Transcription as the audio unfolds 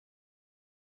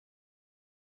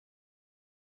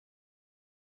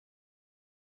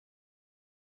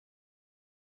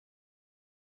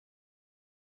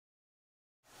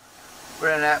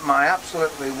We're in my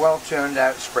absolutely well turned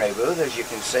out spray booth. As you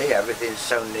can see, everything's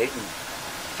so neat, and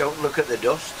don't look at the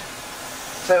dust.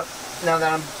 So now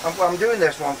that I'm doing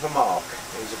this one for Mark.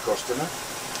 He's a customer,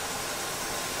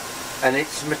 and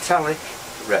it's metallic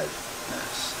red.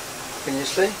 Yes. Can you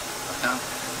see? I can.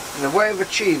 And the way of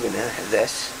achieving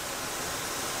this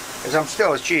is I'm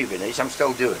still achieving it. I'm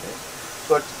still doing it,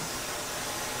 but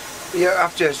you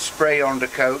have to spray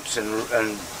undercoats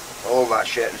and all that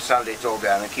shit and sand it all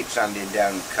down and keep sanding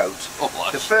down coats. Oh,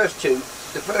 the first two,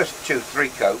 3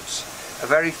 coats are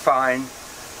very fine,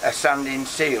 a sanding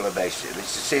sealer basically, to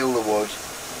seal the wood,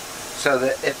 so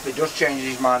that if he does change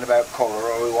his mind about colour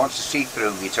or he wants to see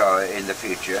through guitar in the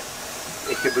future,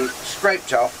 it can be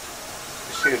scraped off.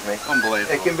 Excuse me.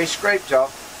 Unbelievable. It can be scraped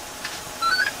off,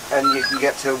 and you can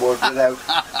get to the wood without.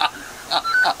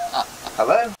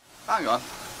 Hello? Hang on.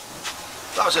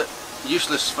 That was a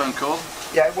useless phone call.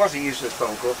 Yeah, it was a useless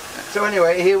phone call. So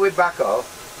anyway, here we're back off.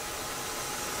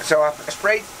 So I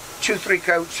sprayed 2-3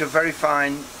 coats of very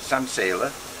fine sand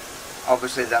sealer.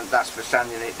 Obviously then that's for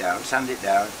sanding it down, sand it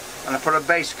down. And I put a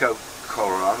base coat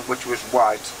colour on, which was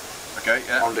white. Okay,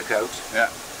 yeah. Undercoat. Yeah.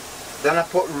 Then I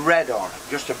put red on,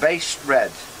 just a base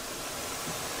red.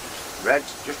 Red,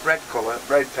 just red colour,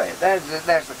 red paint. There's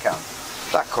the can.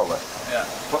 That colour. Yeah.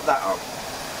 Put that on.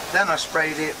 Then I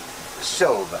sprayed it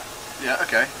silver. Yeah,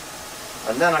 okay.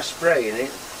 And then I sprayed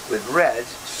it with red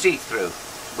see-through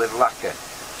with lacquer.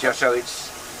 Just so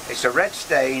it's a red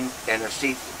stain in a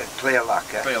clear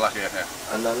lacquer. Clear lacquer, yeah.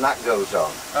 And then that goes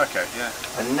on. Okay, yeah.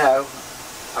 And now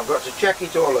I've got to check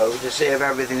it all over to see if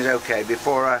everything's okay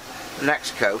before I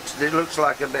next coat. It looks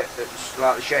like a bit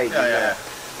slightly shady there.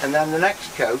 Yeah. And then the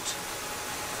next coat,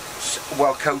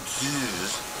 well, coats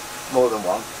more than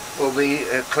one, will be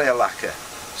clear lacquer.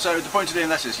 So the point of doing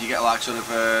this is you get like sort of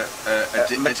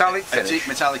a metallic finish. A deep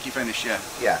metallic-y finish, yeah.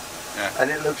 Yeah. Yeah. And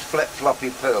it looks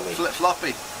flip-floppy pearly.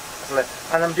 Flip-floppy.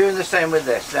 And I'm doing the same with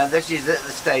this. Now this is at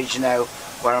the stage now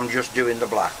where I'm just doing the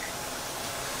black.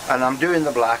 And I'm doing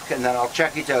the black, and then I'll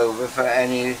check it over for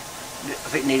any,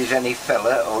 if it needs any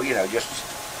filler, or you know, just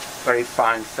very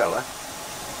fine filler.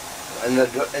 And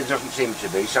it doesn't seem to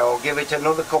be, so I'll give it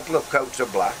another couple of coats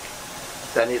of black.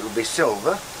 Then it'll be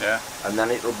silver, yeah, and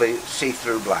then it'll be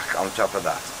see-through black on top of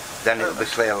that. Then it'll be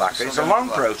clear lacquer. It's a long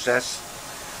process,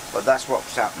 but that's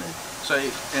what's happening. So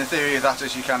in theory that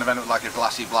is you kind of end up like a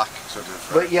glassy black sort of...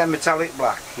 But yeah, metallic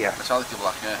black, yeah. Metallic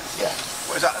black, yeah. Yeah.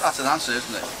 What is that? That's an answer,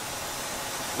 isn't it?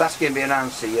 That's going to be an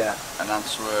answer, yeah. An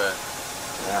answer.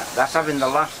 Yeah, that's having the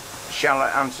last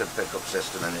shallow answer pickup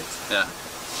system in it. Yeah.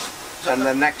 And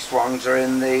the next ones are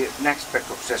in the next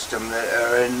pickup system that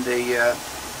are in the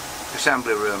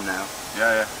assembly room now.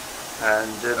 Yeah, yeah.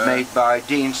 And made by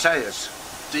Dean Sayers.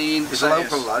 Dean He's Sayers.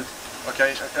 a local lad.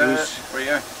 Okay. Where you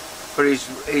going? But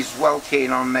he's well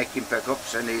keen on making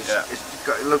pickups, and it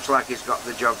looks like he's got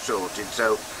the job sorted.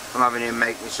 So I'm having him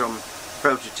make me some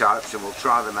prototypes, and we'll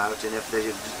try them out. And if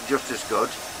they're just as good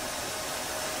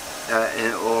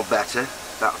or better,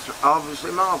 that's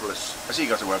obviously marvellous. Has he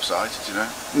got a website? Do you know?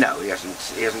 No, he hasn't.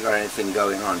 He hasn't got anything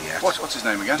going on yet. What's his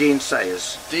name again? Dean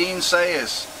Sayers. Dean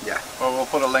Sayers. Yeah. Well, we'll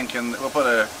put a link in. We'll put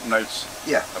a note.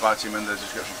 Yeah. About him in the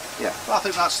description. Yeah. Well, I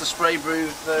think that's the spray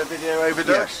booth video over,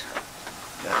 Doug. Yes.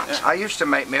 Yeah. I used to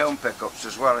make my own pickups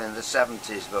as well in the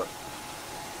 70s, but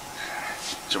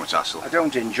too much hassle. I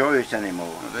don't enjoy it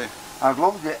anymore. I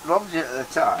loved it at the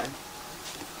time.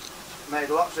 Made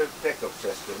lots of pickup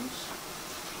systems.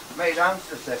 Made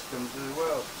answer systems as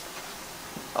well.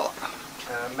 Oh.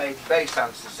 Made bass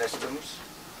answer systems.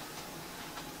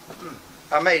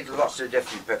 I made lots of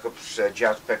different pickups,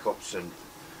 jazz pickups and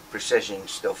precision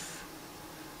stuff.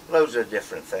 Loads of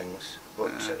different things,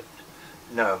 but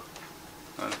no.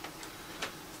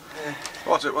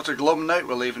 What a glum note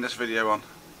we're leaving this video on.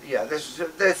 Yeah, this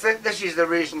is the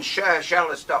reason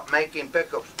Shell stopped making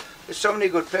pickups. There's so many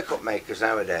good pickup makers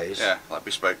nowadays. Yeah, like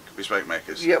bespoke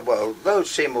makers. Yeah, well, those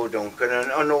Seymour Duncan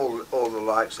and all the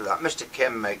likes of that. Mr.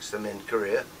 Kim makes them in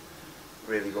Korea.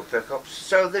 Really good pickups.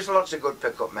 So there's lots of good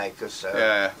pickup makers. So,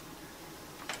 yeah.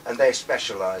 And they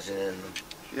specialise in them.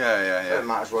 Yeah. So they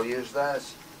might as well use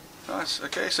theirs. Nice.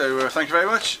 Okay, so thank you very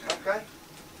much. Okay.